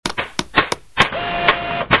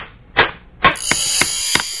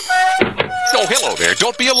Hello there.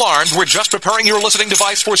 Don't be alarmed. We're just preparing your listening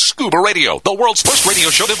device for Scuba Radio, the world's first radio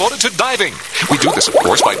show devoted to diving. We do this, of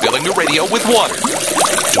course, by filling the radio with water.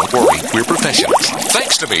 Don't worry, we're professionals.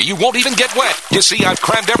 Thanks to me, you won't even get wet. You see, I've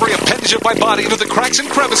crammed every appendage of my body into the cracks and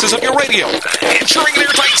crevices of your radio, ensuring an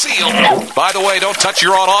airtight seal. By the way, don't touch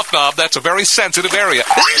your on-off knob. That's a very sensitive area.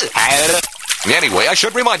 Anyway, I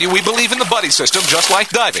should remind you, we believe in the buddy system just like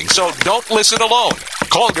diving, so don't listen alone.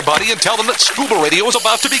 Call your buddy and tell them that Scuba Radio is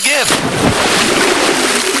about to begin.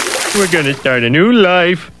 We're gonna start a new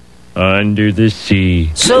life under the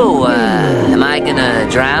sea. So, am I gonna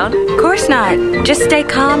drown? Of course not. Just stay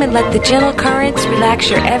calm and let the gentle currents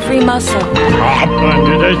relax your every muscle.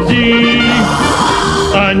 Under the sea.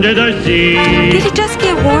 Under the sea. Did it just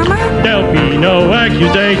get warmer? There'll be no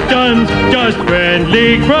accusations, just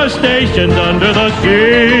friendly crustaceans under the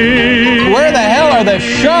sea. Where the hell are the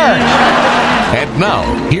sharks? And now,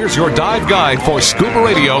 here's your dive guide for Scuba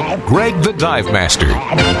Radio, Greg the Dive Master.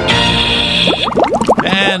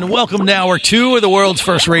 And welcome to Hour 2 of the world's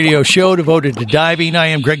first radio show devoted to diving. I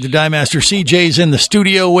am Greg the Dive Master. CJ's in the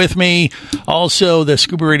studio with me. Also, the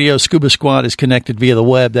Scuba Radio Scuba Squad is connected via the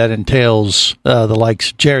web. That entails the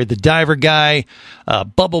likes of Jared the Diver Guy,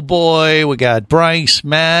 Bubble Boy. We got Bryce,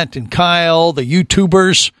 Matt, and Kyle, the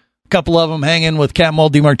YouTubers. A couple of them hanging with Captain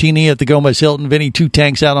DeMartini at the Gomez Hilton. Vinny Two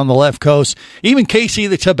Tanks out on the left coast. Even Casey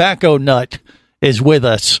the Tobacco Nut is with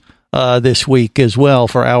us this week as well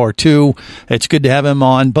for Hour 2. It's good to have him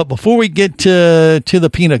on. But before we get to the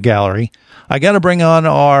peanut gallery, I got to bring on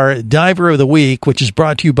our Diver of the Week, which is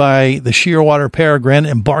brought to you by the Shearwater Peregrine.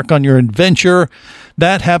 Embark on your adventure.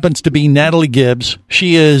 That happens to be Natalie Gibbs.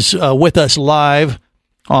 She is with us live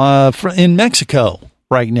in Mexico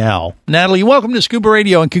right now. Natalie, welcome to Scuba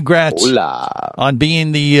Radio, and congrats on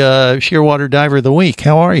being the Shearwater Diver of the Week.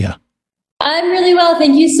 How are you? I'm really well.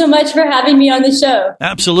 Thank you so much for having me on the show.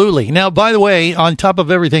 Absolutely. Now, by the way, on top of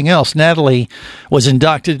everything else, Natalie was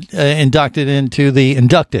inducted into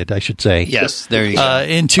the Yes, there you go.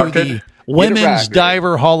 into the Women's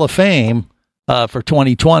Diver Hall of Fame for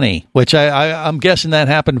 2020, which I'm guessing that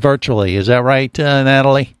happened virtually. Is that right,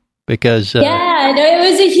 Natalie? Because yeah, no, it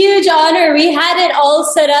was a huge honor. We had it all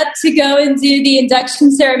set up to go and do the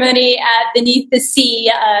induction ceremony at Beneath the Sea.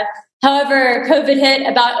 However, COVID hit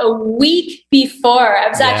about a week before. I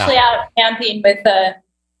was actually out camping with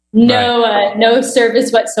no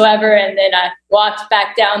service whatsoever, and then I walked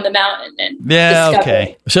back down the mountain. And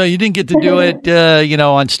okay. So you didn't get to do it,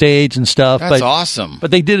 on stage and stuff. That's awesome.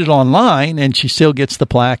 But they did it online, and she still gets the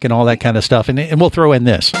plaque and all that kind of stuff. And we'll throw in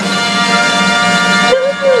this.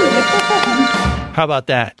 How about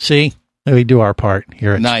that? See? We do our part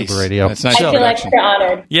here at Scuba Radio. That's nice. I feel extra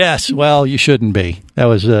honored. Yes, well, you shouldn't be. That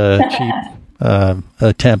was a cheap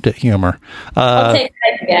attempt at humor. I'll take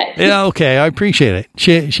what I can get. Yeah, okay, I appreciate it.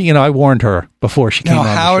 She, I warned her before she came on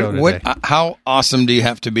the show today. How awesome do you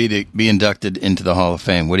have to be inducted into the Hall of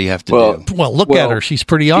Fame? What do you have to do? Well, look at her. She's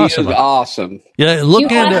pretty awesome. She is awesome. Yeah,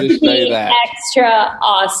 look at her. You have to be extra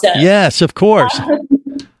awesome. Yes, of course.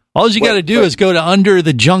 All you got to do is go to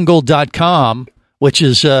underthejungle.com, which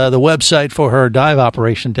is the website for her dive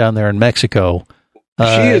operation down there in Mexico. She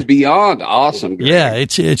is beyond awesome. Greg. Yeah,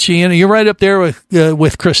 it's you're right up there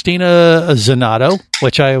with Christina Zanato,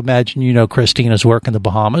 which I imagine Christina's work in the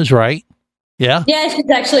Bahamas, right? Yeah? Yeah, she's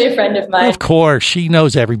actually a friend of mine. Of course, she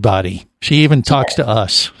knows everybody. She even talks to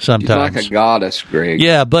us sometimes. She's like a goddess, Greg.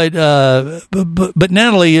 Yeah, but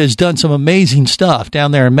Natalie has done some amazing stuff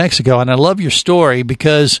down there in Mexico, and I love your story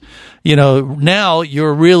because, now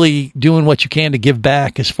you're really doing what you can to give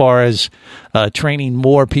back as far as training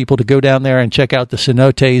more people to go down there and check out the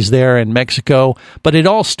cenotes there in Mexico. But it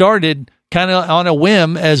all started kind of on a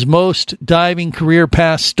whim, as most diving career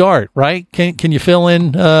paths start, right? Can you fill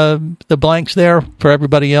in the blanks there for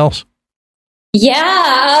everybody else? Yeah,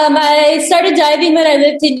 I started diving when I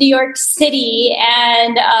lived in New York City,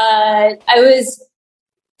 and I was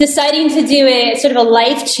deciding to do a sort of a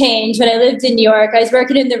life change when I lived in New York. I was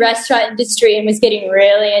working in the restaurant industry and was getting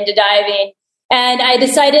really into diving. And I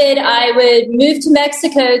decided I would move to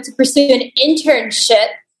Mexico to pursue an internship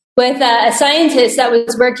with a scientist that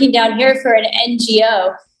was working down here for an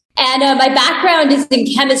NGO. And my background is in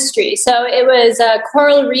chemistry. So it was a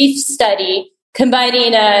coral reef study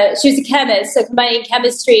combining, she was a chemist, so combining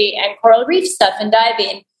chemistry and coral reef stuff and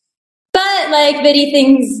diving. But like many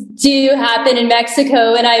things do happen in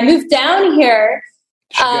Mexico, and I moved down here.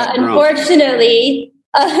 Unfortunately,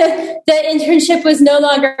 the internship was no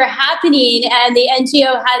longer happening, and the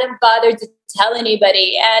NGO hadn't bothered to tell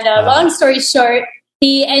anybody. And long story short,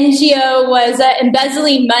 the NGO was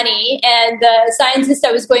embezzling money, and the scientist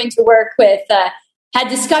I was going to work with had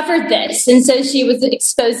discovered this, and so she was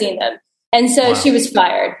exposing them. And so she was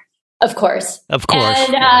fired, of course. Of course.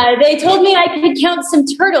 And they told me I could count some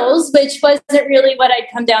turtles, which wasn't really what I'd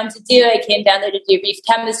come down to do. I came down there to do reef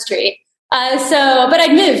chemistry. But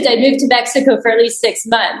I'd moved. I'd moved to Mexico for at least 6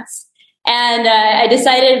 months. And I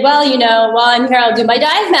decided, well, while I'm here, I'll do my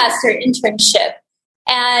dive master internship.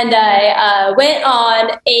 And I went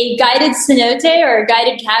on a guided cenote or a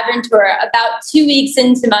guided cavern tour about 2 weeks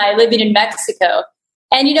into my living in Mexico.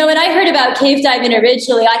 And, when I heard about cave diving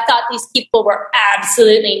originally, I thought these people were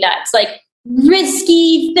absolutely nuts, like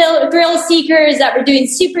risky thrill seekers that were doing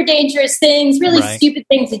super dangerous things, really stupid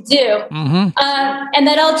things to do. Mm-hmm. And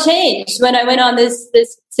that all changed when I went on this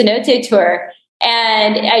cenote tour.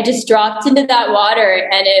 And I just dropped into that water,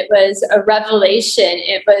 and it was a revelation.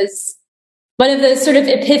 It was one of those sort of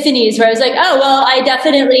epiphanies where I was like, oh, well, I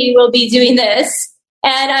definitely will be doing this.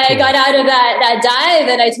 And I got out of that dive,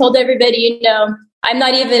 and I told everybody, I'm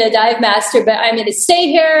not even a dive master, but I'm going to stay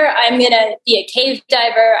here. I'm going to be a cave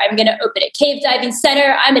diver. I'm going to open a cave diving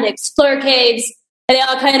center. I'm going to explore caves. And they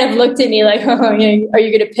all kind of looked at me like, oh, are you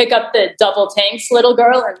going to pick up the double tanks, little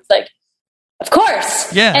girl? And it's like, of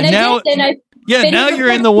course. Yeah. And now, I did. And now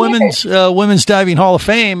you're in the Women's Diving Hall of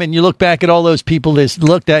Fame, and you look back at all those people that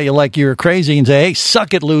looked at you like you were crazy and say, hey,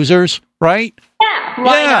 suck it, losers, right? Yeah,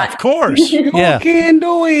 why not? Of course. Yeah. Can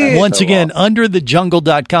do it. Once again,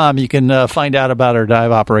 underthejungle.com, you can find out about our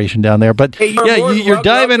dive operation down there. But you're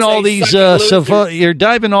diving all these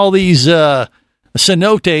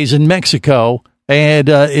cenotes in Mexico, and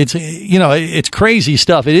it's crazy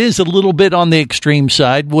stuff. It is a little bit on the extreme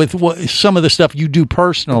side with some of the stuff you do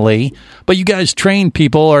personally, but you guys train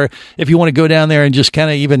people, or if you want to go down there and just kind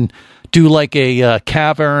of even do like a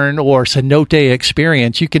cavern or cenote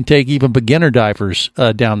experience, you can take even beginner divers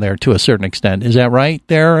down there to a certain extent. Is that right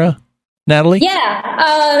there, Natalie?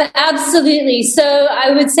 Yeah, absolutely. So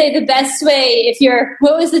I would say the best way, if you're,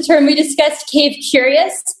 what was the term we discussed? Cave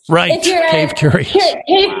curious? Right, if you're cave curious.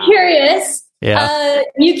 Cave curious. Yeah.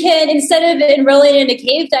 You can, instead of enrolling in a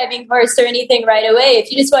cave diving course or anything right away,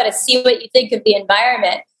 if you just want to see what you think of the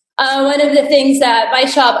environment, one of the things that my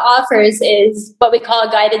shop offers is what we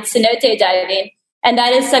call guided cenote diving. And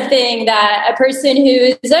that is something that a person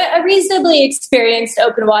who is a reasonably experienced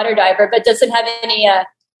open water diver, but doesn't have any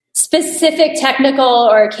specific technical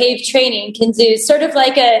or cave training, can do, sort of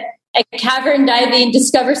like a cavern diving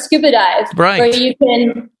discover scuba dive, right, where you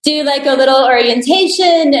can do like a little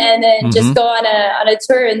orientation and then just go on a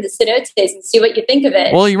tour in the cenotes and see what you think of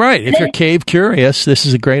it. Well, you're right. If you're cave curious, this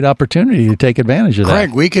is a great opportunity to take advantage of that.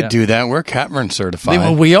 Craig, we could do that. We're cavern certified.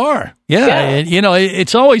 Well, we are. Yeah. And,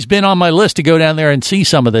 it's always been on my list to go down there and see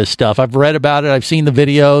some of this stuff. I've read about it. I've seen the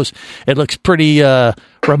videos. It looks pretty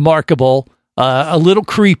remarkable, a little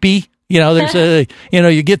creepy. There's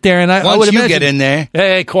you get there, and I would imagine, get in there,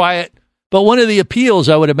 hey, quiet. But one of the appeals,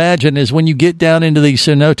 I would imagine, is when you get down into these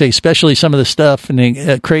cenotes, especially some of the stuff and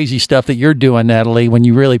the crazy stuff that you're doing, Natalie, when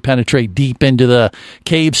you really penetrate deep into the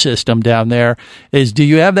cave system down there, do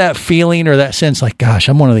you have that feeling or that sense like, gosh,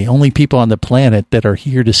 I'm one of the only people on the planet that are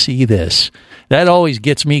here to see this? That always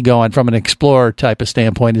gets me going from an explorer type of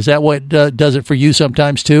standpoint. Is that what does it for you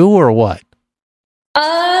sometimes too, or what?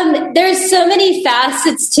 There's so many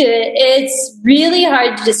facets to it. It's really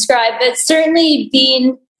hard to describe, but certainly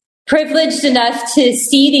being privileged enough to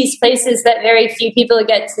see these places that very few people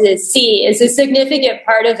get to see is a significant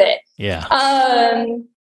part of it. Yeah.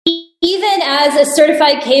 Even as a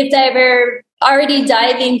certified cave diver, already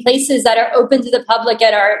diving places that are open to the public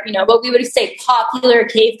at our, what we would say popular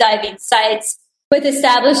cave diving sites with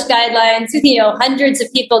established guidelines, with, hundreds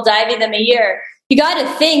of people diving them a year, you got to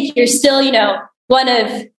think you're still, one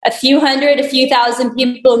of a few thousand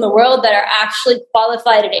people in the world that are actually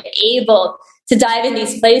qualified and able to dive in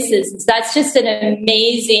these places. So that's just an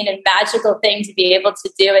amazing and magical thing to be able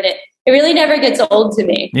to do. And it really never gets old to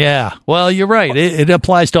me. Yeah. Well, you're right. It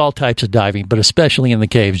applies to all types of diving, but especially in the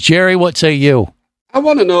caves. Jerry, what say you? I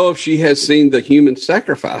want to know if she has seen the human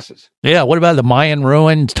sacrifices. Yeah, what about the Mayan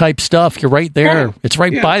ruins type stuff? You're right there. Yeah. It's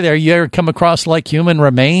right by there. You ever come across like human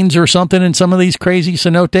remains or something in some of these crazy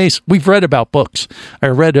cenotes? We've read about books. I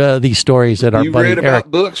read these stories that our buddy read about Eric,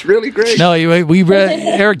 books? Really great. No, we read.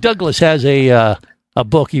 Eric Douglas has a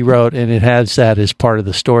book he wrote, and it has that as part of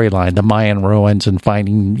the storyline, the Mayan ruins and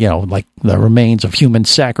finding, like the remains of human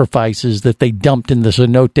sacrifices that they dumped in the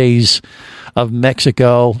cenotes of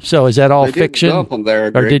Mexico. So is that all fiction? Dump them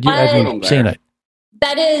there, or have you seen it?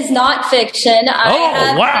 That is not fiction. I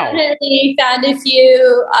have wow. definitely found a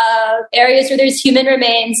few areas where there's human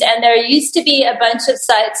remains, and there used to be a bunch of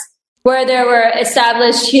sites where there were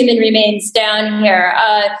established human remains down here.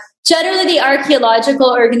 Generally, the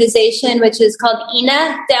archaeological organization, which is called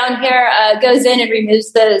INA down here, goes in and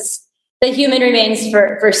removes those the human remains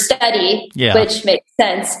for study, which makes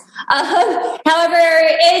sense. However,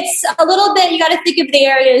 it's a little bit, you got to think of the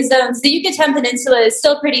area zones. The Yucatan Peninsula is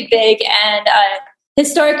still pretty big, and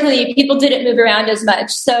historically, people didn't move around as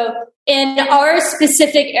much. So in our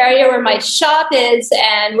specific area where my shop is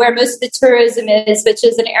and where most of the tourism is, which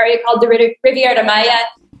is an area called the Riviera Maya,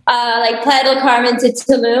 like Playa del Carmen to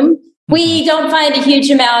Tulum, we don't find a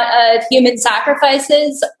huge amount of human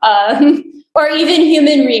sacrifices or even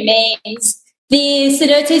human remains. The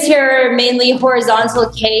cenotes here are mainly horizontal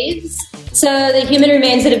caves. So the human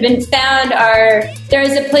remains that have been found there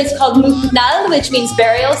is a place called Mucnal, which means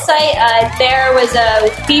burial site. There was a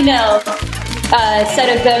female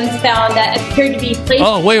set of bones found that appeared to be placed.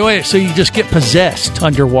 Oh, wait. So you just get possessed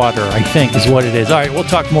underwater, I think, is what it is. All right, we'll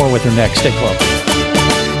talk more with her next. Stay close.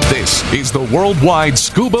 This is the Worldwide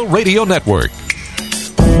Scuba Radio Network.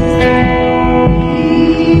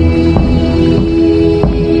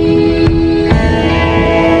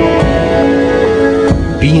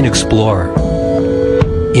 Be an explorer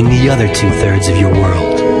in the other 2/3 of your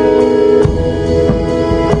world.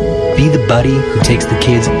 Be the buddy who takes the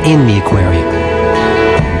kids in the aquarium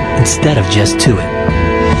instead of just to it.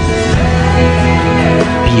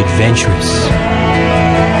 Be adventurous.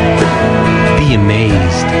 Be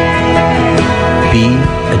amazed. Be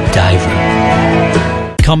a diver.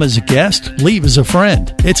 Come as a guest, leave as a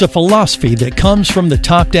friend. It's a philosophy that comes from the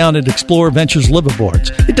top down at Explorer Ventures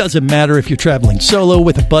liveaboards. It doesn't matter if you're traveling solo,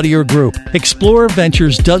 with a buddy, or group. Explorer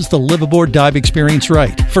Ventures does the liveaboard dive experience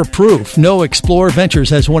right. For proof, know Explorer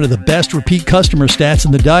Ventures has one of the best repeat customer stats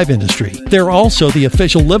in the dive industry. They're also the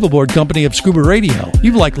official liveaboard company of Scuba Radio.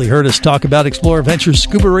 You've likely heard us talk about Explorer Ventures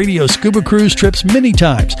Scuba Radio scuba cruise trips many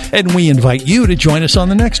times, and we invite you to join us on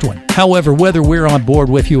the next one. However, whether we're on board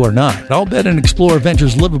with you or not, I'll bet an Explorer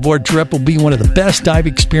Ventures liveaboard trip will be one of the best dive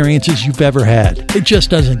experiences you've ever had. It just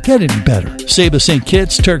doesn't get any better. Saba St.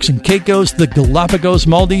 Kitts, Turks and Caicos, the Galapagos,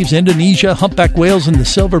 Maldives, Indonesia, humpback whales, and the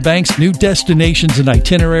Silver Banks, new destinations and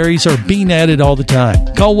itineraries are being added all the time.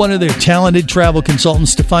 Call one of their talented travel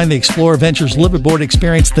consultants to find the Explorer Ventures liveaboard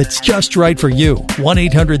experience that's just right for you.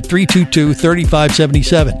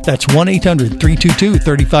 1-800-322-3577. That's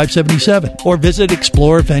 1-800-322-3577. Or visit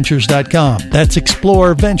explorerventures.com. That's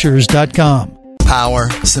explorerventures.com. Power,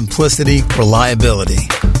 simplicity, reliability.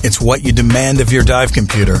 It's what you demand of your dive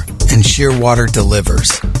computer, and Shearwater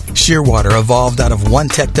delivers. Shearwater evolved out of one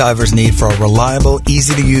tech diver's need for a reliable,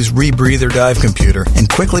 easy-to-use rebreather dive computer and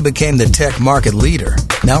quickly became the tech market leader.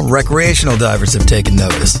 Now recreational divers have taken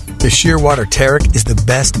notice. The Shearwater Taric is the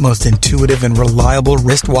best, most intuitive, and reliable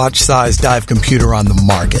wristwatch-sized dive computer on the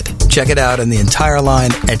market. Check it out in the entire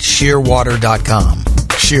line at shearwater.com.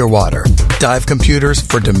 Shearwater, dive computers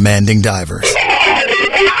for demanding divers.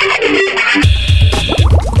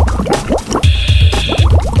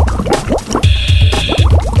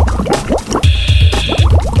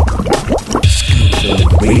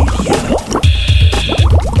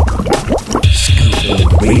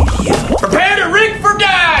 Prepare to rig for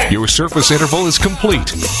dive! Your surface interval is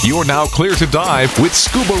complete. You're now clear to dive with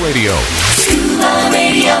Scuba Radio. Scuba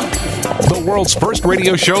Radio. The world's first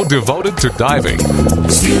radio show devoted to diving.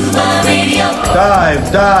 Scuba Radio.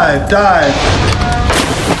 Dive, dive, dive.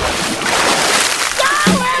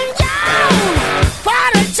 Going down!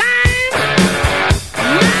 Party time!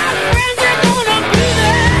 My friends are gonna be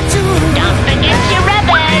there too. Don't forget your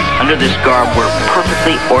rubbers. Under this garb, we're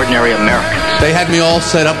perfectly ordinary Americans. They had me all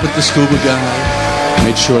set up with the scuba guy.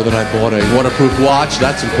 Made sure that I bought a waterproof watch.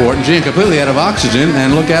 That's important. Gee, I'm completely out of oxygen,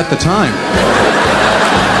 and look at the time.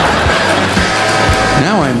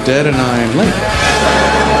 Now I'm dead and I'm late.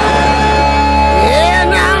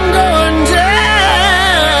 And I'm going down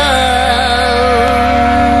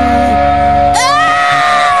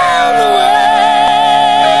all the way.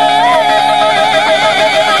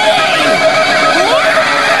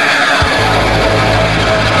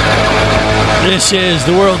 This is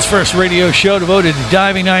the world's first radio show devoted to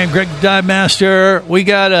diving. I am Greg the Dive Master. We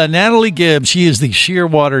got Natalie Gibbs. She is the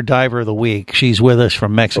Shearwater Diver of the Week. She's with us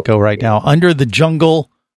from Mexico right now.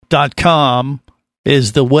 Underthejungle.com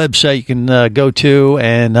is the website you can go to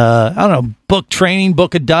and, book training,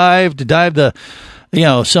 book a dive to dive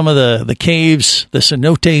some of the caves, the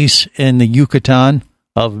cenotes in the Yucatan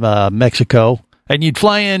of Mexico. And you'd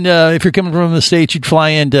fly in, if you're coming from the States, you'd fly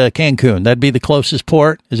into Cancun. That'd be the closest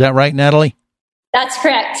port. Is that right, Natalie? That's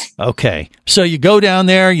correct. Okay. So you go down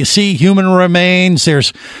there, you see human remains.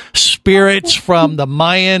 There's spirits from the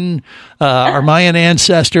Mayan, our Mayan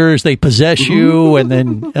ancestors. They possess you. And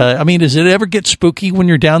then, does it ever get spooky when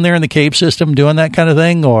you're down there in the cave system doing that kind of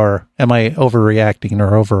thing? Or am I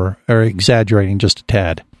overreacting or exaggerating just a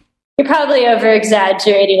tad? You're probably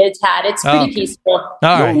over-exaggerating a tad. It's pretty peaceful. All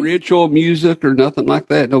right. No ritual music or nothing like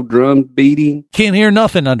that. No drum beating. Can't hear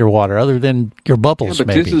nothing underwater other than your bubbles, But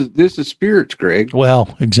maybe. this is spirits, Greg.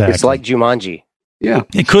 Well, exactly. It's like Jumanji. Yeah.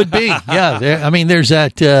 It could be. Yeah. There's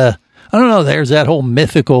that, I don't know, there's that whole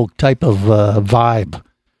mythical type of vibe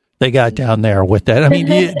they got down there with that. I mean,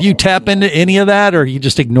 do you tap into any of that, or you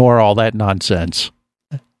just ignore all that nonsense?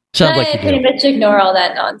 Sounds like you pretty do. much ignore all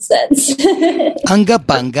that nonsense. Unga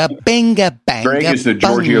bunga banga banga. Greg is the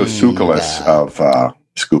Giorgio Tsoukalos of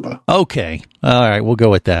scuba. Okay. All right. We'll go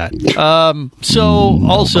with that. So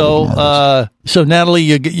Natalie,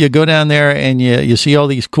 you go down there and you see all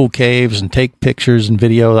these cool caves and take pictures and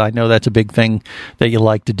video. I know that's a big thing that you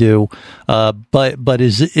like to do. But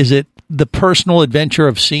is it the personal adventure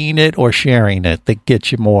of seeing it or sharing it that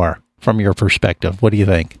gets you more from your perspective? What do you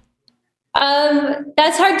think?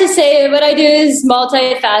 That's hard to say. What I do is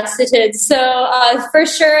multifaceted. So, for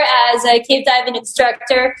sure, as a cave diving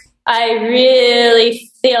instructor, I really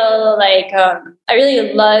feel like I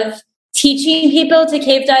really love teaching people to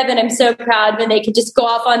cave dive, and I'm so proud when they can just go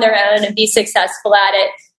off on their own and be successful at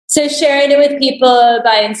it. So, sharing it with people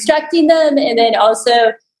by instructing them, and then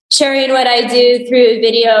also sharing what I do through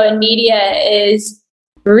video and media is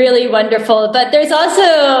really wonderful. But there's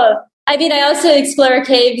also I also explore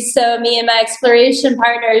caves. So me and my exploration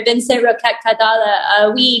partner, Vincent Roquette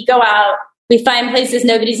Cadala, we go out, we find places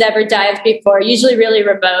nobody's ever dived before, usually really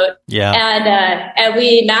remote. Yeah. And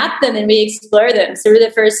we map them and we explore them. So we're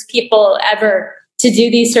the first people ever to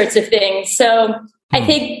do these sorts of things. So I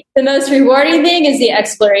think the most rewarding thing is the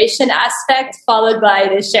exploration aspect, followed by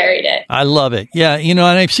the sharing it. I love it. Yeah, and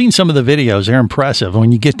I've seen some of the videos. They're impressive.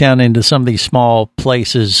 When you get down into some of these small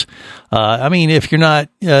places,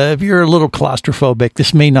 if you're a little claustrophobic,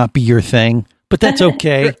 this may not be your thing, but that's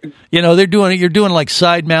okay. You're doing like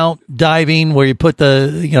side mount diving where you put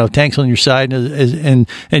the, tanks on your side. And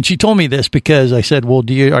she told me this because I said, well,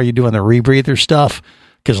 are you doing the rebreather stuff?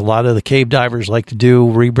 Because a lot of the cave divers like to do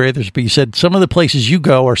rebreathers. But you said some of the places you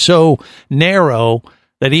go are so narrow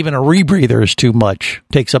that even a rebreather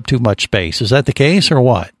takes up too much space. Is that the case or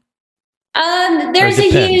what? There's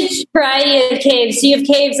a huge variety of caves. So you have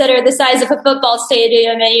caves that are the size of a football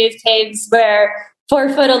stadium, and you have caves where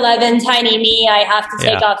 4'11" tiny me, I have to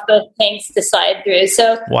take off both tanks to slide through.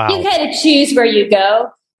 So you kind of choose where you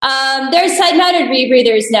go. There's side-mounted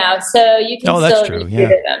rebreathers now, so you can that's still true.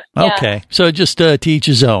 rebreather them. Yeah. Okay, so just to each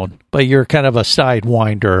his own, but you're kind of a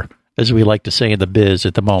sidewinder, as we like to say in the biz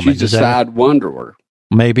at the moment. She's a sidewanderer.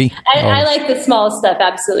 Maybe. I like the small stuff,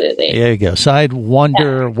 absolutely. There you go.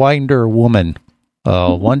 Winder woman.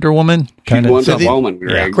 Wonder Woman? Kind of woman,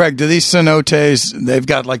 Greg. Yeah. Greg, do these cenotes, they've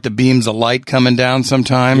got like the beams of light coming down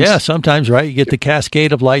sometimes? Yeah, sometimes, right? You get the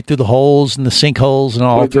cascade of light through the holes and the sinkholes and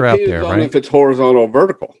all throughout there, right? If it's horizontal or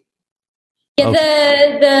vertical. Yeah,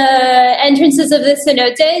 the entrances of the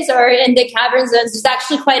cenotes or in the cavern zones, there's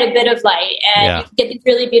actually quite a bit of light, and you can get these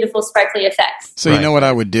really beautiful sparkly effects. So you know what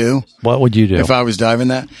I would do? What would you do? If I was diving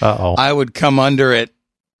that? I would come under it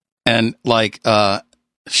and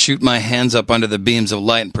shoot my hands up under the beams of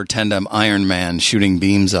light and pretend I'm Iron Man shooting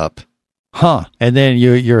beams up. Huh. And then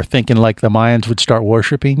you're thinking like the Mayans would start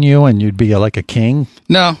worshiping you and you'd be like a king?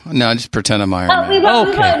 No, just pretend I'm Iron Man. We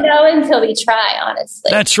won't know until we try, honestly.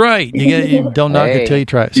 That's right. You don't knock it till you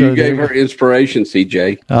try. So you gave her inspiration,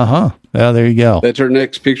 CJ. Uh-huh. Yeah, there you go. That's her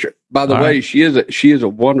next picture. By the way, she is a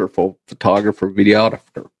wonderful photographer,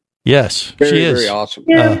 videographer. Yes, very, she is. Very awesome.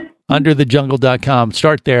 Yeah. Underthejungle.com.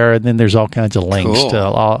 Start there, and then there's all kinds of links to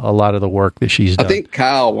a lot of the work that she's done. I think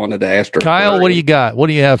Kyle wanted to ask her. Kyle, what do you got? What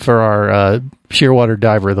do you have for our Shearwater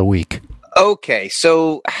Diver of the Week? Okay,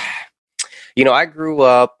 so I grew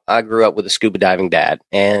up with a scuba diving dad,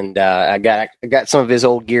 and I got some of his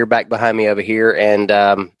old gear back behind me over here, and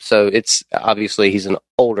so it's obviously he's an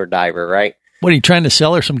older diver, right? What, are you trying to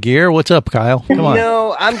sell her some gear? What's up, Kyle? Come on.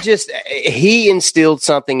 No, he instilled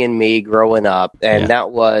something in me growing up, and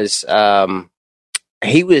that was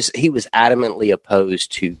he was adamantly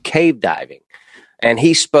opposed to cave diving. And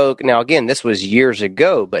he spoke, now again, this was years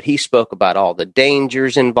ago, but he spoke about all the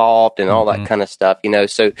dangers involved and all that kind of stuff,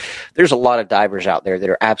 So there's a lot of divers out there that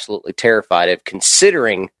are absolutely terrified of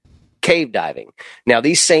considering cave diving. Now,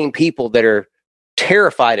 these same people that are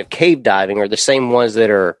terrified of cave diving are the same ones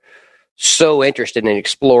that are so interested in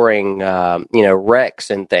exploring,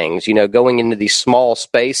 wrecks and things, going into these small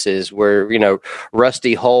spaces where,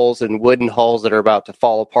 rusty holes and wooden holes that are about to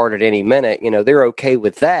fall apart at any minute, they're okay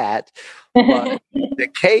with that. But the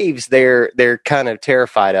caves, they're kind of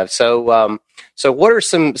terrified of. So what are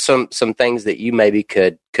some things that you maybe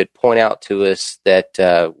could point out to us that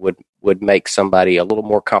would make somebody a little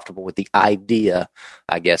more comfortable with the idea,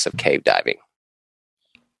 I guess, of cave diving?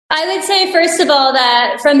 I would say, first of all,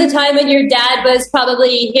 that from the time when your dad was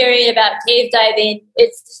probably hearing about cave diving,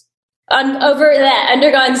 it's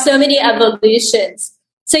undergone so many evolutions.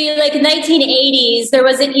 So, like in the 1980s, there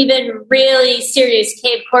wasn't even really serious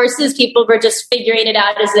cave courses. People were just figuring it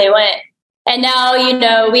out as they went. And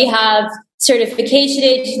now, we have certification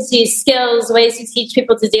agencies, skills, ways to teach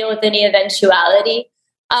people to deal with any eventuality.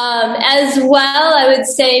 As well, I would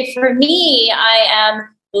say for me, I am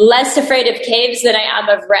less afraid of caves than I am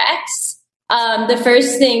of wrecks. The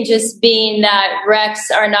first thing just being that wrecks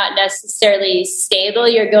are not necessarily stable.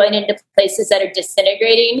 You're going into places that are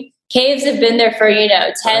disintegrating. Caves have been there for,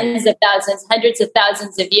 tens of thousands, hundreds of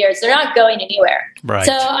thousands of years. They're not going anywhere. Right.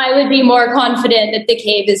 So I would be more confident that the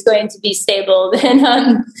cave is going to be stable than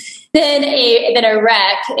a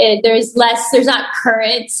wreck. There's not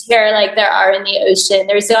currents here like there are in the ocean.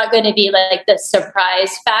 There's not going to be like the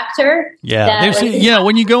surprise factor. Yeah.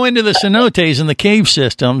 When you go into the cenotes and the cave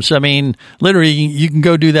systems, I mean, literally you can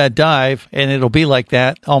go do that dive and it'll be like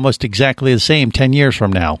that almost exactly the same 10 years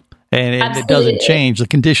from now. And it doesn't change. The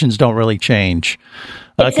conditions don't really change.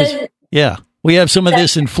 We have some of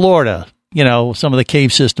this in Florida, some of the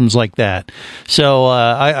cave systems like that. So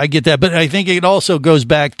I get that. But I think it also goes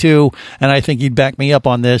back to, and I think you'd back me up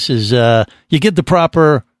on this, is you get the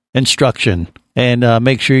proper instruction and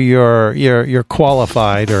make sure you're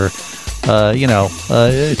qualified or,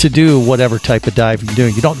 to do whatever type of dive you're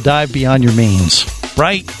doing. You don't dive beyond your means,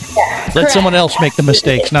 right? Let someone else make the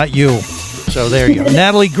mistakes, not you. So there you go.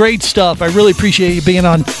 Natalie, great stuff. I really appreciate you being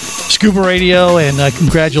on Scuba Radio, and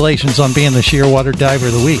congratulations on being the Shearwater Diver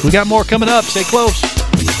of the Week. We got more coming up. Stay close.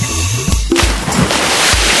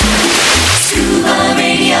 Scuba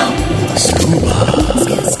Radio.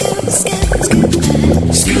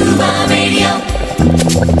 Scuba Radio.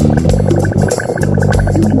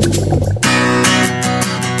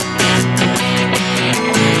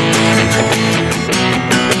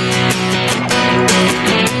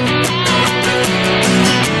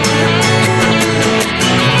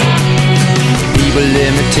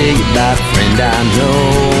 Let me tell you about a friend I know.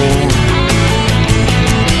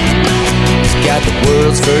 He's got the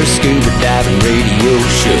world's first scuba diving radio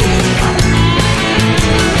show.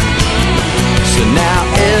 So now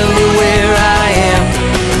everywhere I am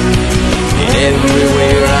and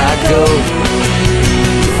everywhere I go,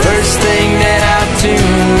 the first thing that I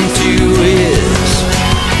tune to is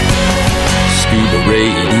Scuba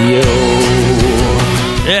Radio.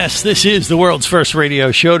 Yes, this is the world's first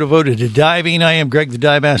radio show devoted to diving. I am Greg the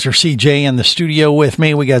Dive Master, CJ in the studio with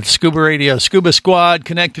me. We got the Scuba Radio Scuba Squad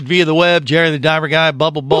connected via the web. Jerry the Diver Guy,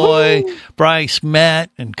 Bubble Boy, Bryce,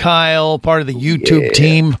 Matt, and Kyle, part of the YouTube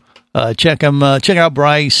team. Check out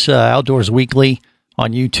Bryce, Outdoors Weekly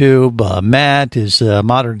on YouTube. Matt is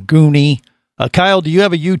Modern Goonie. Kyle, do you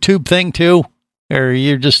have a YouTube thing too? Or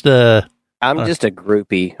you're just I'm just a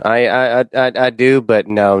groupie. I do, but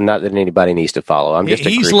no, not that anybody needs to follow. I'm just a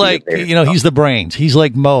groupie. He's like, he's the brains. He's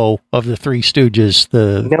like Mo of the Three Stooges.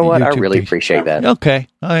 You know what? I really appreciate that. Okay.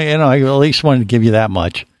 I at least wanted to give you that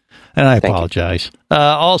much. And I apologize.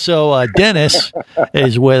 Also, Dennis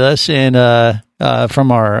is with us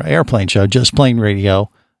from our airplane show, Just Plain Radio.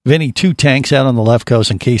 Vinny Two Tanks out on the left coast,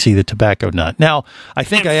 and Casey the Tobacco Nut. Now, I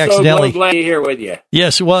think I accidentally... so glad to be here with you.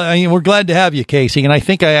 Yes, well, we're glad to have you, Casey, and I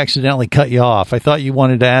think I accidentally cut you off. I thought you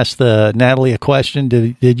wanted to ask Natalie a question.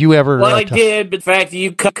 Did you ever... Well, I did, but the fact that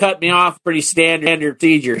you cut me off, pretty standard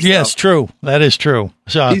procedure. So. Yes, true. That is true.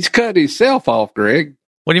 So he's cut himself off, Greg.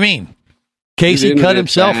 What do you mean? Casey cut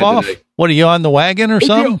himself off? Today. What, are you on the wagon or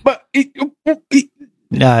something?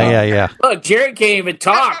 Yeah. Look, Jared can't even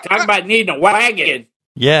talk. Talk about needing a wagon.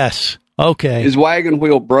 Yes. Okay. His wagon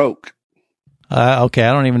wheel broke. Okay.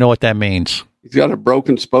 I don't even know what that means. He's got a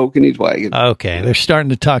broken spoke in his wagon. Okay. They're starting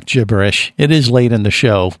to talk gibberish. It is late in the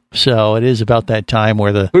show, so it is about that time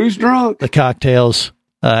where who's drunk? The cocktails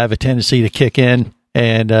have a tendency to kick in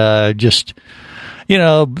and just,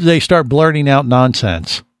 they start blurting out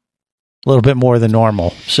nonsense. A little bit more than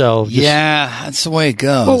normal. So that's the way it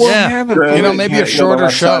goes. Well, maybe a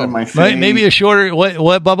shorter show. Maybe a shorter.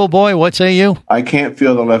 What, Bubble Boy? What say you? I can't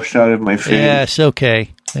feel the left side of my face. Yes,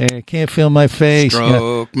 okay. I can't feel my face.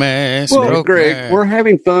 Stroke me. Well, Greg, we're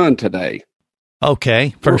having fun today.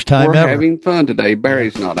 Okay, first time we're ever. We're having fun today.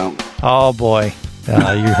 Barry's not on. Oh boy, you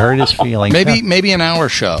hurt his feelings. Maybe an hour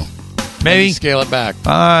show. Maybe scale it back.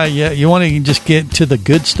 Yeah. You want to just get to the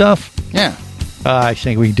good stuff? Yeah. I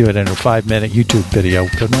think we can do it in a 5-minute YouTube video,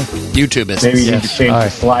 couldn't we? YouTube is. Maybe you need to change the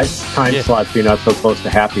time slot so you're not so close to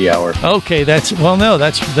happy hour. Okay, that's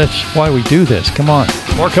why we do this. Come on.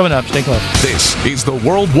 More coming up. Stay close. This is the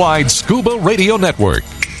Worldwide Scuba Radio Network.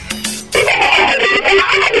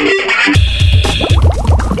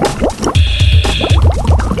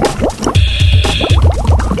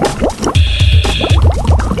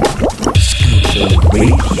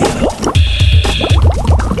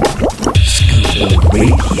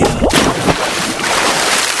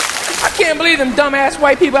 I can't believe them dumbass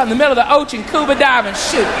white people out in the middle of the ocean scuba diving.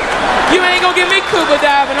 Shoot. You ain't gonna get me scuba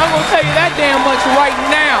diving. I'm gonna tell you that damn much right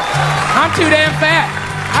now. I'm too damn fat.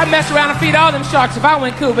 I'd mess around and feed all them sharks if I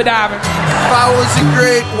went scuba diving. If I was a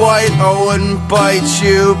great white, I wouldn't bite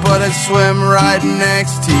you, but I'd swim right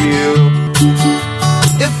next to you.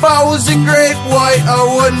 If I was a great white, I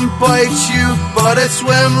wouldn't bite you, but I'd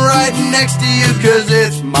swim right next to you, cause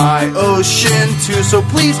it's my ocean too. So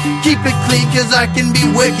please keep it clean, cause I can be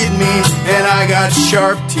wicked mean, and I got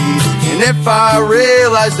sharp teeth. And if I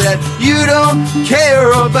realize that you don't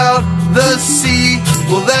care about the sea,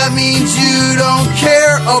 well that means you don't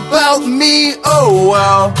care about me. Oh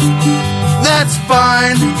well, that's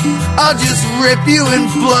fine, I'll just rip you in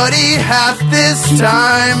bloody half this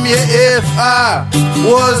time. Yeah, if I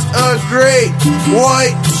was a great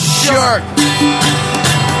white shark.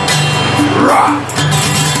 Rock.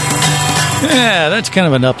 Yeah, that's kind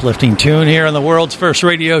of an uplifting tune here on the world's first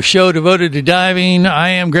radio show devoted to diving. I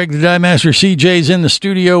am Greg the Dive Master. CJ's in the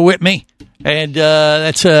studio with me. And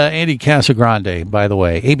that's Andy Casagrande, by the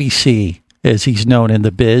way. ABC, as he's known in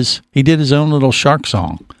the biz. He did his own little shark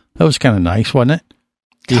song. That was kind of nice, wasn't it?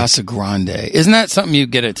 Casagrande. Isn't that something you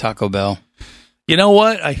get at Taco Bell? You know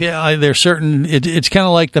what? There's certain... it's kind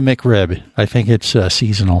of like the McRib. I think it's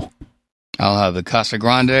seasonal. I'll have the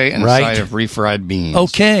Casagrande and a side of refried beans.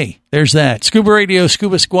 Okay, there's that. Scuba Radio,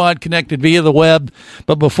 Scuba Squad connected via the web.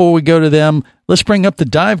 But before we go to them, let's bring up the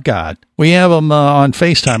Dive God. We have him on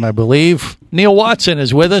FaceTime, I believe. Neil Watson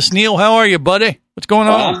is with us. Neil, how are you, buddy? What's going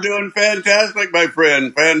on? I'm doing fantastic, my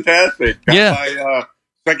friend. Fantastic. Got my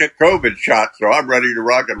second COVID shot, so I'm ready to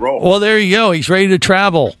rock and roll. Well, there you go. He's ready to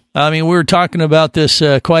travel. I mean, we were talking about this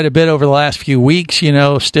quite a bit over the last few weeks. You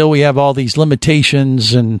know, still we have all these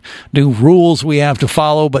limitations and new rules we have to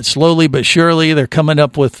follow, but slowly but surely they're coming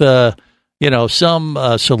up with,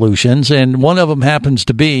 some solutions. And one of them happens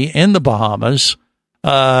to be in the Bahamas,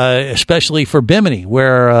 especially for Bimini,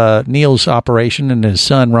 where Neil's operation and his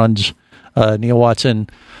son runs Neil Watson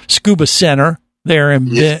Scuba Center there in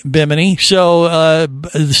Bimini. So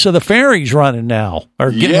the ferry's running now, or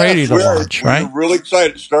getting ready to launch, right? We're really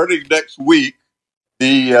excited. Starting next week,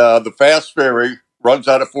 the fast ferry runs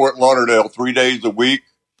out of Fort Lauderdale 3 days a week,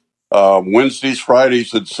 Wednesdays,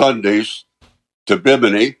 Fridays, and Sundays to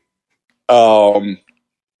Bimini. The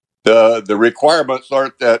requirements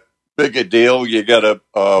aren't that big a deal. You got a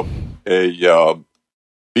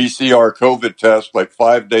PCR COVID test like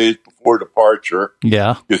 5 days before departure.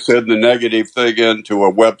 Yeah. You send the negative thing into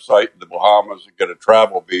a website in the Bahamas and get a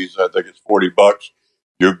travel visa. I think it's $40.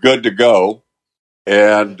 You're good to go.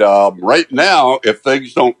 And right now, if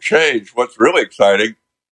things don't change, what's really exciting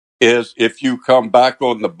is if you come back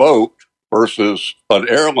on the boat versus an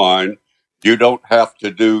airline, you don't have to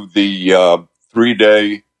do the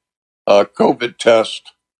 3-day COVID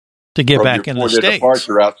test to get back in the States.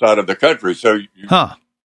 Departure outside of the country. So you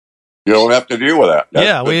don't have to deal with that.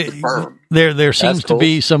 There seems to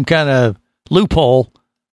be some kind of loophole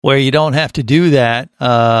where you don't have to do that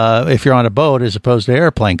if you're on a boat as opposed to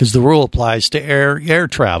airplane, because the rule applies to air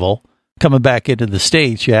travel. Coming back into the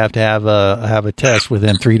States, you have to have a test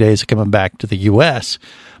within 3 days of coming back to the U.S.,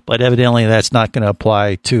 but evidently that's not going to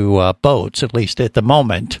apply to boats, at least at the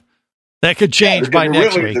moment. That could change by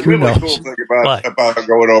next week. Who knows? The really cool thing about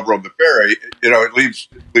going over on the ferry, it leaves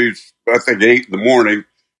I think 8 in the morning.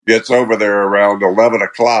 Gets over there around 11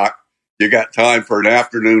 o'clock. You got time for an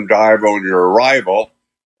afternoon dive on your arrival.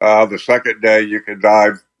 The second day, you can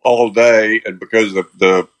dive all day. And because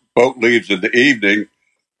the boat leaves in the evening,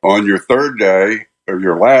 on your third day or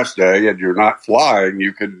your last day, and you're not flying,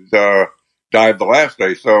 you can dive the last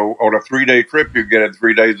day. So on a 3-day trip, you get in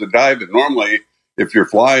 3 days of diving. Normally, if you're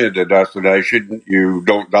flying to destination, you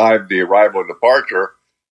don't dive the arrival and departure.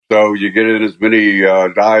 So you get in as many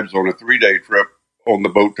dives on a 3-day trip on the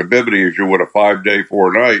boat to Bimini as you would a 5-day,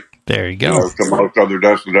 4-night. There you go. To most other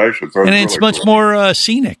destinations. So and it's really much more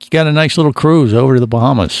scenic. You got a nice little cruise over to the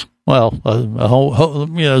Bahamas. Well,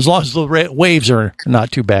 as long as the waves are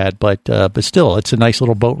not too bad, but still, it's a nice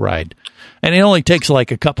little boat ride. And it only takes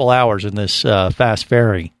like a couple hours in this fast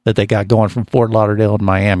ferry that they got going from Fort Lauderdale to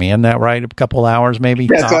Miami. Isn't that right? A couple hours, maybe?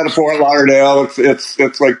 Yeah, it's out of Fort Lauderdale.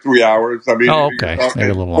 It's like 3 hours. I mean, okay. Maybe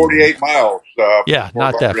a little 48 miles. Yeah,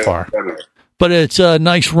 not that far. But it's a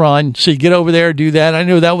nice run. So you get over there, do that. I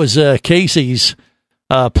knew that was Casey's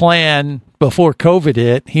plan before COVID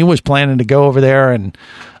hit. He was planning to go over there and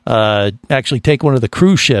actually take one of the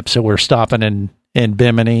cruise ships that were stopping in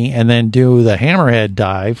Bimini and then do the Hammerhead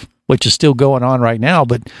dive, which is still going on right now.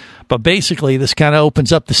 But basically, this kind of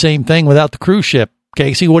opens up the same thing without the cruise ship.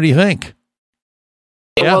 Casey, what do you think?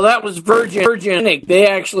 Yeah. Well, that was Virgin. They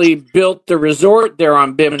actually built the resort there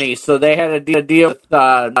on Bimini, so they had a deal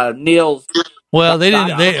with Neil's. Well, they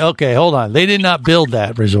didn't. Okay, hold on. They did not build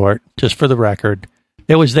that resort, just for the record.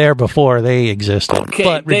 It was there before they existed. Okay,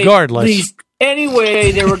 but regardless.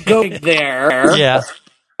 Anyway, they were going there. Yeah.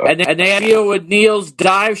 And they had a deal with Neil's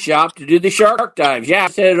dive shop to do the shark dives. Yeah, I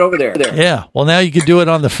said it over there. Yeah. Well, now you could do it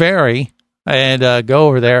on the ferry and go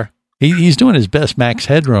over there. He's doing his best Max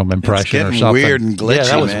Headroom impression or something. Weird and glitchy. Yeah,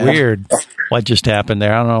 that was weird. What just happened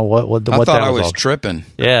there? I don't know what I thought that was. I was all. tripping.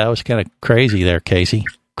 Yeah, it was kind of crazy there, Casey.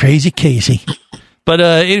 Crazy Casey. But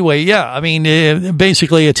anyway, yeah. I mean,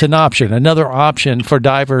 basically, it's an option, another option for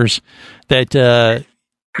divers that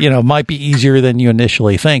might be easier than you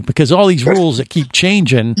initially think, because all these rules that keep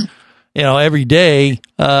changing, every day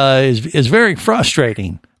is very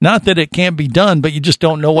frustrating. Not that it can't be done, but you just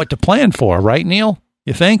don't know what to plan for, right, Neil?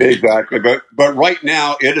 You think? Exactly. But right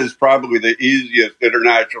now, it is probably the easiest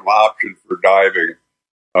international option for diving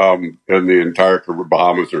in the entire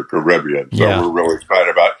Bahamas or Caribbean. So we're really excited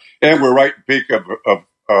about it. And we're right at the peak of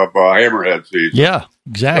Hammerhead season. Yeah,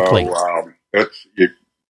 exactly. So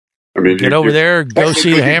get over there, go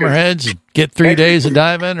see the Hammerheads, get 3 days of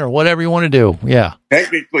diving or whatever you want to do. Yeah.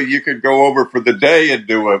 Technically, you could go over for the day and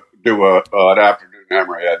do an afternoon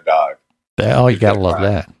Hammerhead dive. Oh, you got to love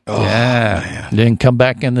that. Oh, yeah. Then come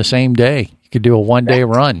back in the same day. You could do a 1 day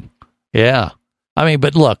run. Yeah. I mean,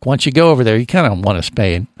 but look, once you go over there, you kind of want to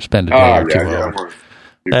spend a day or two over.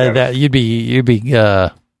 That you'd be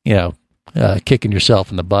kicking yourself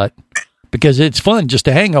in the butt, because it's fun just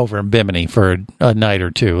to hang over in Bimini for a night or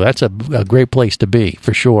two. That's a great place to be,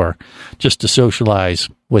 for sure, just to socialize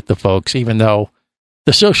with the folks, even though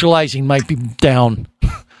the socializing might be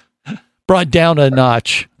brought down a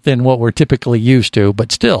notch than what we're typically used to.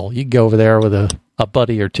 But still, you can go over there with a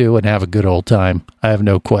buddy or two and have a good old time. I have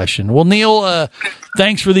no question. Well, Neil,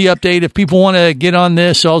 thanks for the update. If people want to get on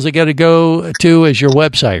this, all they got to go to is your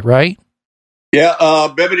website, right? Yeah,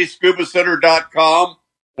 BiminiScubaCenter.com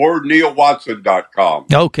or NeilWatson.com.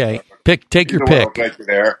 Okay, take your pick. Take you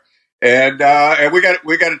there, and we got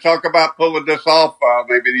to talk about pulling this off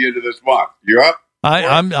maybe the end of this month. You up?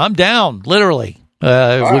 I'm down, literally. We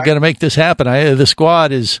got to make this happen. The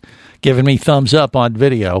squad is giving me thumbs up on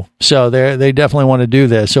video, so they definitely want to do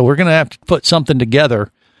this. So we're going to have to put something together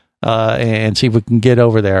and see if we can get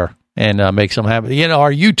over there and make something happen.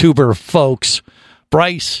 Our YouTuber folks,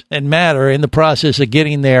 Bryce and Matt, are in the process of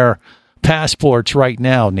getting their passports right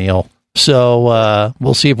now, Neil. So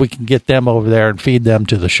we'll see if we can get them over there and feed them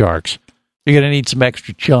to the sharks. You're going to need some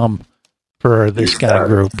extra chum for this kind of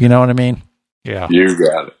group. You know what I mean? Yeah. You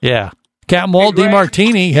got it. Yeah. Captain Walt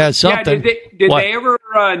DeMartini has something. Yeah, did they ever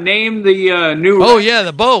name the new? Oh, yeah,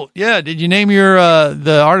 the boat. Yeah, did you name your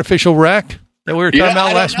the artificial wreck that we were talking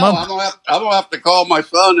about last month? I'm gonna have to call my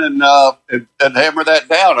son and hammer that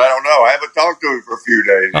down. I don't know. I haven't talked to him for a few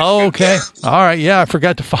days. Oh, okay. All right. Yeah, I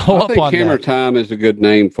forgot to follow up on that. Hammer Time is a good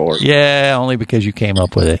name for it. Yeah, only because you came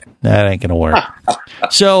up with it. That ain't gonna work.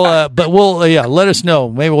 So, but we'll let us know.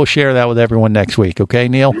 Maybe we'll share that with everyone next week. Okay,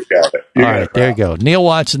 Neil. You got it. All right, there you go. Neil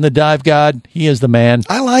Watson, the dive god. He is the man.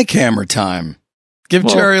 I like Hammer Time. Give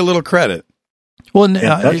Jerry a little credit. Well,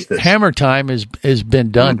 Hammer Time has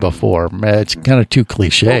been done before. It's kind of too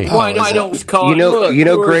cliche. Why don't call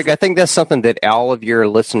Greg, I think that's something that all of your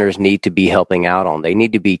listeners need to be helping out on. They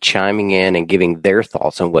need to be chiming in and giving their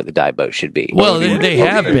thoughts on what the dive boat should be. Well, they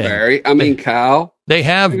have been. Barry. I mean, Kyle. They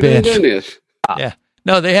have been doing this. Yeah.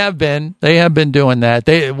 No, they have been. They have been doing that.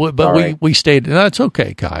 We stayed. That's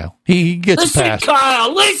okay, Kyle. He gets past.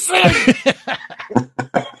 Kyle, listen.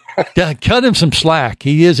 Cut him some slack.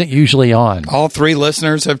 He isn't usually on. All three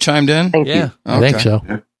listeners have chimed in? I think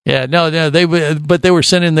so. Yeah, no, they were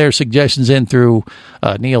sending their suggestions in through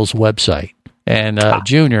Neil's website, and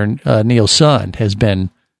Junior, Neil's son, has been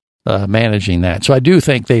managing that. So I do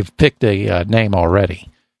think they've picked a name already.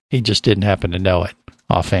 He just didn't happen to know it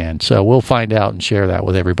offhand. So we'll find out and share that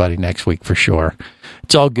with everybody next week for sure.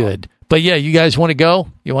 It's all good. But yeah, you guys want to go?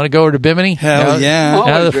 You want to go over to Bimini? Hell yeah.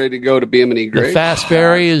 Always ready to go to Bimini, Greg. The fast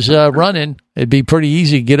ferry is running. It'd be pretty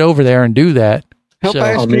easy to get over there and do that. How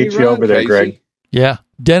fast I'll can meet you run, over there, Casey? Greg. Yeah.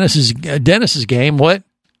 Dennis's game. What?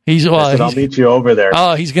 I'll meet you over there.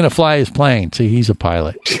 Oh, he's going to fly his plane. See, he's a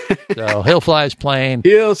pilot. So he'll fly his plane.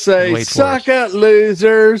 He'll say, suck up,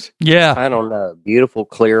 losers. Yeah. I don't know. Beautiful,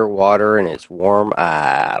 clear water, and it's warm.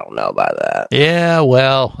 I don't know about that. Yeah,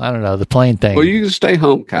 well, I don't know. The plane thing. Well, you can stay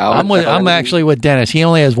home, Kyle. I'm actually with Dennis. He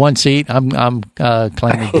only has one seat. I'm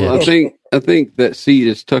claiming dibs. I think that seat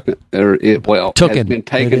is has been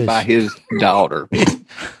taken by his daughter.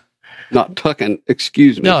 Not tucking,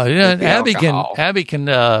 excuse me. No, Abby can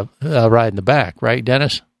ride in the back, right,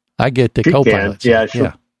 Dennis? I get the co-pilot. Yeah,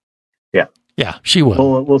 yeah, she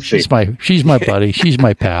will. We'll see. She's my buddy. She's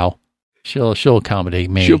my pal. She'll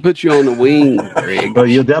accommodate me. She'll put you on the wing, Greg. Well,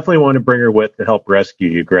 you'll definitely want to bring her with to help rescue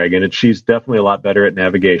you, Greg. And she's definitely a lot better at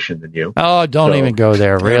navigation than you. Oh, don't even go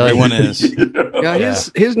there. Really, everyone is. Yeah,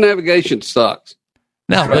 his navigation sucks.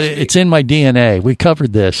 No, but it's in my DNA. We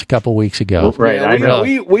covered this a couple weeks ago. Well, right, I know.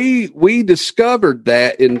 We discovered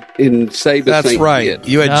that in Saba That's St. right. Kitts.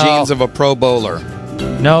 You had genes of a pro bowler.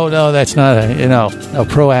 No, that's not a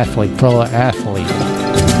pro athlete.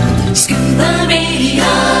 Scuba Radio.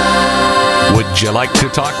 Would you like to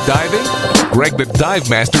talk diving? Greg the Dive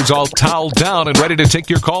Master's all toweled down and ready to take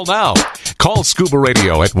your call now. Call Scuba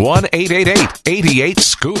Radio at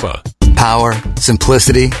 1-888-88-SCUBA. Power,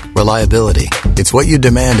 simplicity, reliability. It's what you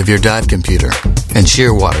demand of your dive computer. And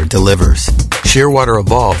Shearwater delivers. Shearwater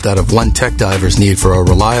evolved out of one tech diver's need for a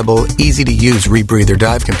reliable, easy-to-use rebreather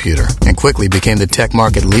dive computer and quickly became the tech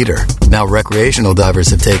market leader. Now recreational divers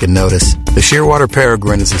have taken notice. The Shearwater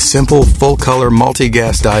Peregrine is a simple, full-color,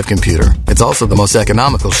 multi-gas dive computer. It's also the most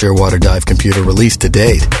economical Shearwater dive computer released to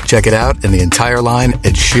date. Check it out and the entire line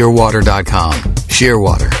at shearwater.com.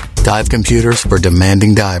 Shearwater. Dive computers for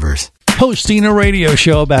demanding divers. Hosting a radio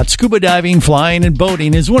show about scuba diving, flying, and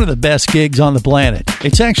boating is one of the best gigs on the planet.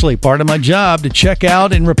 It's actually part of my job to check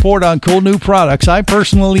out and report on cool new products I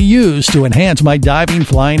personally use to enhance my diving,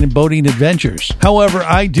 flying, and boating adventures. However,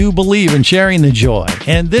 I do believe in sharing the joy,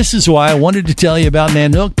 and this is why I wanted to tell you about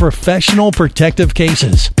Nanook Professional Protective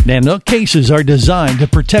Cases. Nanook cases are designed to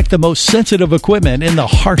protect the most sensitive equipment in the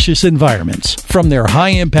harshest environments. From their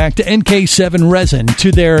high-impact NK7 resin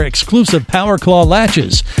to their exclusive Power Claw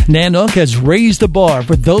latches, Nanook has raised the bar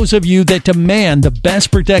for those of you that demand the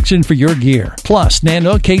best protection for your gear. Plus,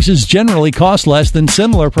 Nanook cases generally cost less than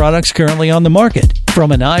similar products currently on the market.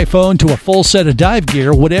 From an iPhone to a full set of dive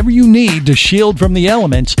gear, whatever you need to shield from the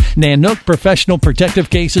elements, Nanook Professional Protective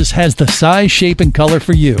Cases has the size, shape, and color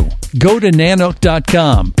for you. Go to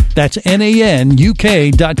Nanook.com. That's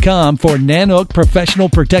NANUK.com for Nanook Professional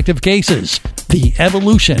Protective Cases. The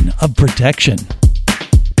evolution of protection.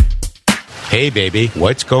 Hey, baby,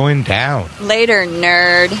 what's going down? Later,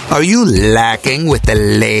 nerd. Are you lacking with the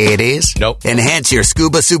ladies? Nope. Enhance your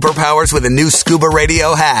scuba superpowers with a new Scuba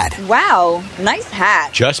Radio hat. Wow, nice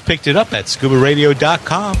hat. Just picked it up at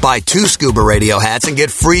ScubaRadio.com. Buy 2 Scuba Radio hats and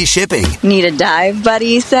get free shipping. Need a dive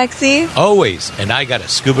buddy, sexy? Always, and I got a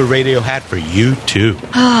Scuba Radio hat for you, too.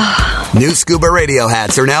 New Scuba Radio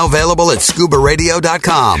hats are now available at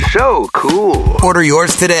ScubaRadio.com. So cool. Order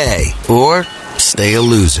yours today, or stay a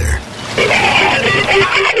loser.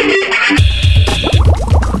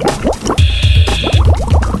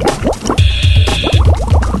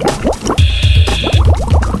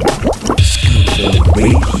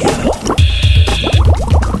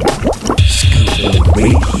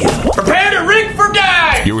 Prepare to rig for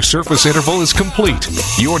dive! Your surface interval is complete.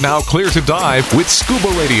 You're now clear to dive with Scuba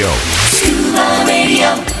Radio. Scuba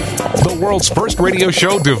Radio. The world's first radio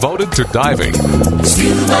show devoted to diving.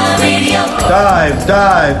 Scuba Radio. Dive,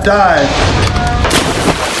 dive, dive.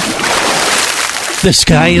 The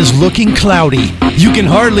sky is looking cloudy. You can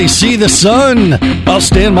hardly see the sun. I'll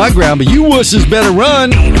stand my ground, but you wusses better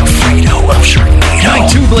run. My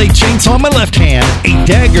 2-blade chainsaw in my left hand, a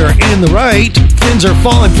dagger in the right. Fins are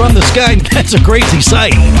falling from the sky, and that's a crazy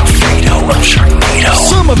sight.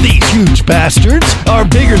 Some of these huge bastards are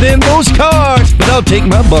bigger than most cars, but I'll take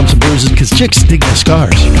my bumps and bruises because chicks dig the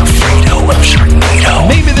scars.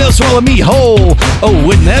 Maybe they'll swallow me whole. Oh,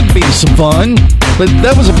 wouldn't that be some fun? But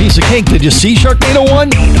that was a piece of cake. Did you see Sharknado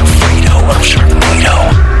 1?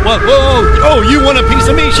 What? Whoa! Oh, you want a piece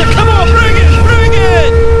of me? Come on, bring it! Bring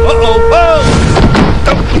it! Uh-oh! Oh!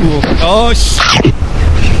 Oh, shit!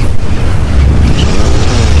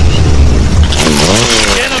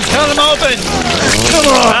 Get him! Cut him open! Come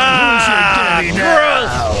on! Ah,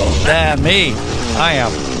 gross! Me. I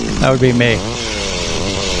am. That would be me.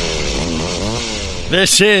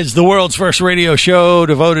 This is the world's first radio show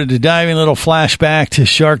devoted to diving. A little flashback to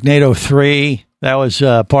Sharknado 3. That was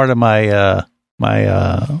part of my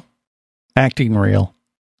my acting reel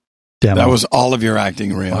demo. That was all of your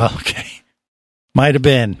acting reel. Well, okay. Might have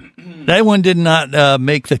been. That one did not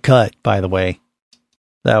make the cut, by the way.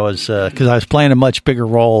 That was because I was playing a much bigger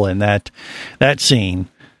role in that scene.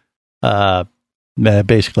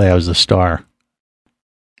 Basically, I was the star.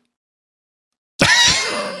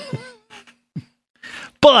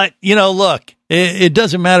 But, look, it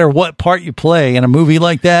doesn't matter what part you play in a movie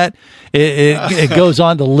like that. It goes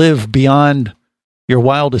on to live beyond your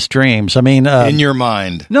wildest dreams. I mean, in your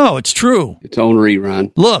mind. No, it's true. Its own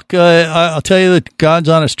rerun. Look, I'll tell you the God's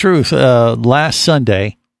honest truth. Last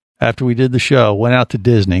Sunday, after we did the show, went out to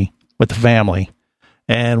Disney with the family.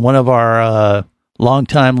 And one of our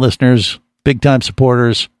longtime listeners, big-time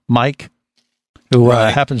supporters, Mike, who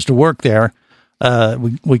happens to work there,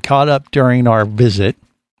 we caught up during our visit.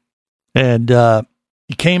 And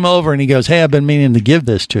he came over and he goes, "Hey, I've been meaning to give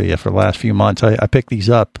this to you for the last few months. I picked these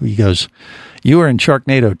up." He goes, "You were in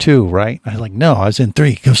Sharknado 2, right?" I was like, "No, I was in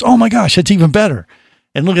 3. He goes, "Oh my gosh, that's even better."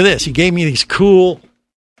 And look at this. He gave me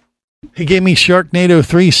Sharknado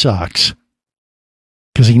 3 socks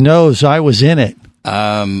because he knows I was in it.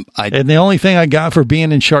 And the only thing I got for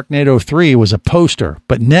being in Sharknado 3 was a poster,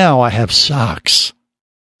 but now I have socks.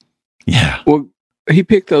 Yeah. Well, he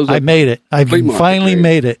picked those up. I made it. I finally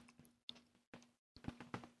made it.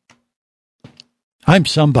 I'm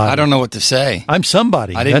somebody. I don't know what to say. I'm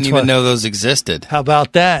somebody. I didn't even know those existed. How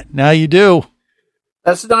about that? Now you do.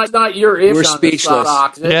 That's not your issue. We're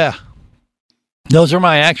speechless. Yeah. Those are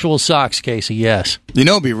my actual socks, Casey. Yes. You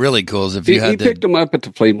know, it'd be really cool is if you had he picked them up at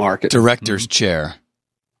the flea market. Director's chair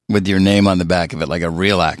with your name on the back of it, like a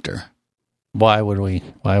real actor. Why would we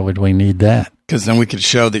need that? Because then we could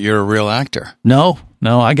show that you're a real actor. No,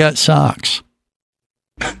 I got socks.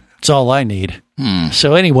 That's all I need.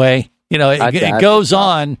 So anyway, it goes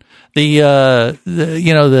on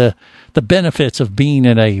the benefits of being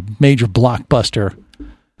in a major blockbuster.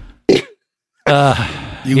 They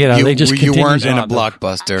just you weren't in a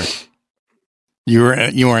blockbuster. You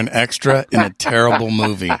were an extra in a terrible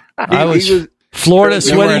movie. I was Florida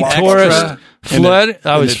sweating tourist.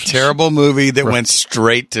 I was a terrible movie that went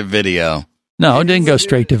straight to video. No, it didn't go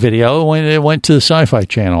straight to video. It went to the Sci-Fi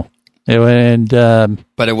Channel. But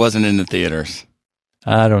it wasn't in the theaters.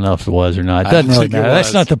 I don't know if it was or not. It doesn't really matter.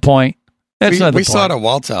 That's not the point. We saw it at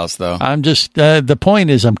Walt's house, though. I'm just the point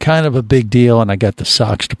is I'm kind of a big deal, and I got the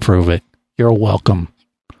socks to prove it. You're welcome.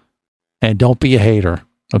 And don't be a hater,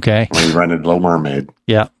 okay? We rented Little Mermaid.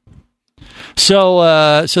 Yeah.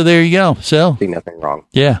 So there you go. So see nothing wrong.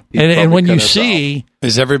 Yeah, and when you see,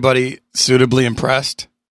 is everybody suitably impressed?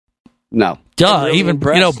 No. Duh. Really even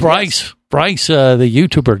Bryce, the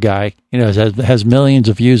YouTuber guy, has millions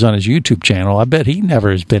of views on his YouTube channel. I bet he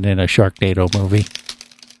never has been in a Sharknado movie.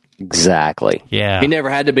 Exactly. Yeah. He never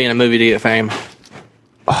had to be in a movie to get fame.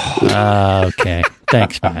 Okay.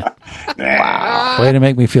 Thanks, Matt. Wow. Way to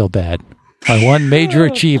make me feel bad. My one major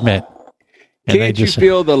achievement. Can't you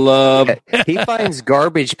feel the love? He finds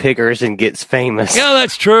garbage pickers and gets famous. Yeah,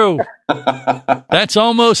 that's true. That's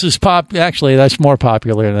almost as Actually, that's more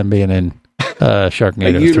popular than being in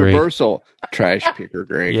Sharknado 3. A universal trash picker,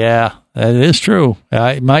 Greg. Yeah, that is true.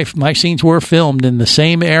 My scenes were filmed in the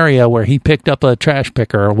same area where he picked up a trash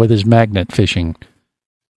picker with his magnet fishing.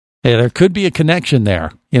 Yeah, there could be a connection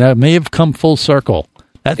there. It may have come full circle.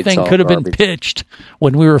 That thing could have been pitched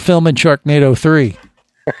when we were filming Sharknado 3.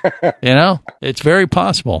 It's very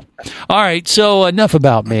possible. All right, so enough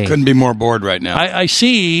about me. Couldn't be more bored right now. I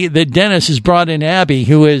see that Dennis has brought in Abby,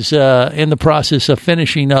 who is in the process of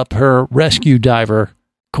finishing up her rescue diver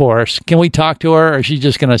course. Can we talk to her, or is she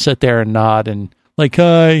just going to sit there and nod and like,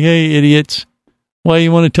 "Hi, hey, idiots. Why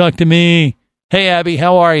you want to talk to me? Hey, Abby,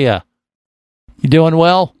 how are you? You doing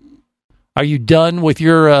well? Are you done with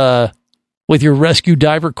your rescue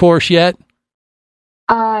diver course yet?"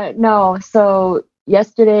 No. So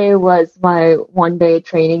yesterday was my one-day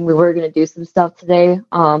training. We were going to do some stuff today,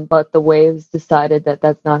 but the waves decided that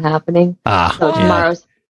that's not happening. So tomorrow's.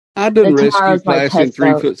 I done rescue class in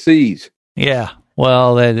 3-foot seas. Yeah.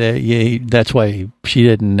 Well, that's why she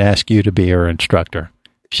didn't ask you to be her instructor.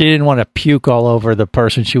 She didn't want to puke all over the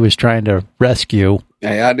person she was trying to rescue.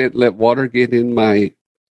 Hey, I didn't let water get in my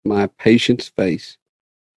patient's face.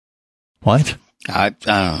 What? I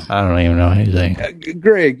don't even know anything.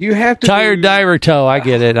 Greg, you have to tired diver toe. I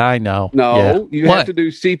get it. I know. No, you have to do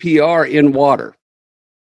CPR in water.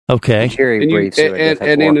 Okay.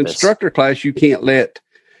 And in instructor class, you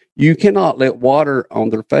cannot let water on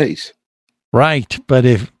their face. Right, but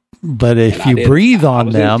if But if you breathe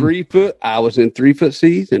on them, I was in 3 foot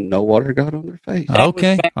seas, and no water got on their face.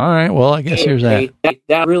 Okay, all right. Well, I guess here's that.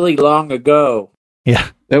 That really long ago. Yeah,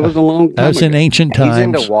 that was a long time. That was in ancient times. He's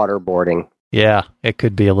into waterboarding. Yeah, it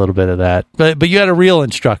could be a little bit of that. But you had a real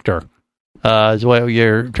instructor, is what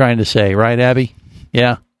you're trying to say, right, Abby?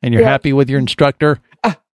 Yeah, and you're happy with your instructor?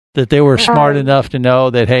 That they were smart enough to know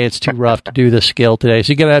that, hey, it's too rough to do this skill today.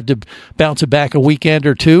 So you're going to have to bounce it back a weekend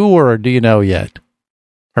or two, or do you know yet?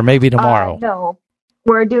 Or maybe tomorrow? No,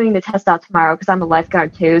 we're doing the test out tomorrow because I'm a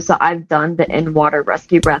lifeguard too. So I've done the in-water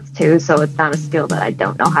rescue breaths too. So it's not a skill that I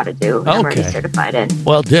don't know how to do. I'm already certified in.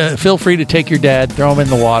 Well, feel free to take your dad, throw him in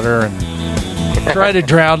the water, and try to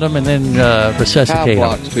drown him and then resuscitate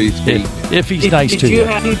him. If he's nice to you. Did you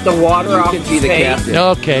have to keep the water off his face?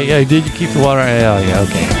 Okay, yeah, did you keep the water? Yeah,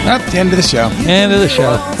 okay. At the end of the show. End of the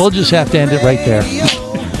show. We'll just have to end it right there.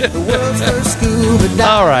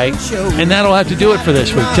 All right, and that'll have to do it for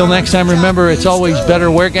this week. Till next time, remember, it's always better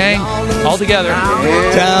where, gang? All together.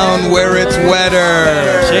 Down where it's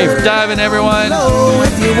wetter. Safe diving, everyone.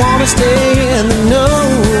 If you want to stay in the know,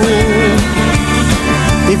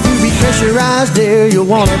 if you be pressurized there, you'll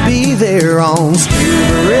want to be there on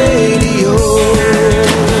Scuba Radio.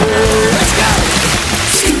 Let's go!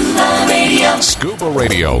 Scuba Radio. Scuba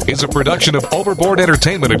Radio is a production of Overboard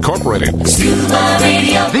Entertainment Incorporated. Scuba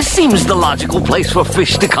Radio. This seems the logical place for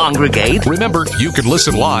fish to congregate. Remember, you can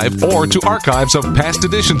listen live or to archives of past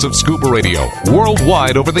editions of Scuba Radio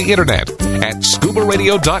worldwide over the internet at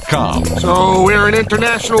scubaradio.com. So we're in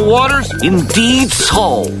international waters? Indeed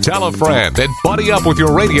so. Tell a friend and buddy up with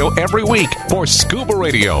your radio every week for Scuba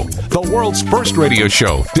Radio, the world's first radio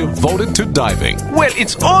show devoted to diving. Well,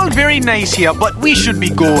 it's all very nice here, but we should be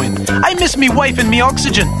going. I miss me wife and me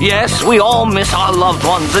oxygen. Yes, we all miss our loved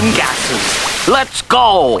ones and gases. Let's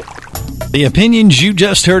go. The opinions you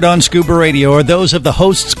just heard on Scuba Radio are those of the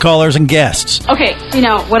hosts, callers, and guests. Okay,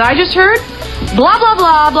 what I just heard? Blah, blah,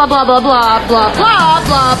 blah, blah, blah, blah, blah, blah, blah,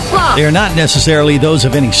 blah, blah. They are not necessarily those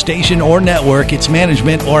of any station or network, its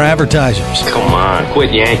management, or advertisers. Come on,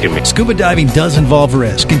 quit yanking me. Scuba diving does involve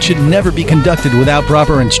risk and should never be conducted without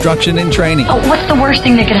proper instruction and training. Oh, what's the worst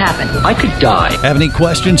thing that could happen? I could die. Have any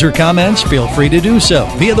questions or comments? Feel free to do so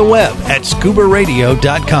via the web at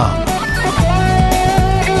scubaradio.com.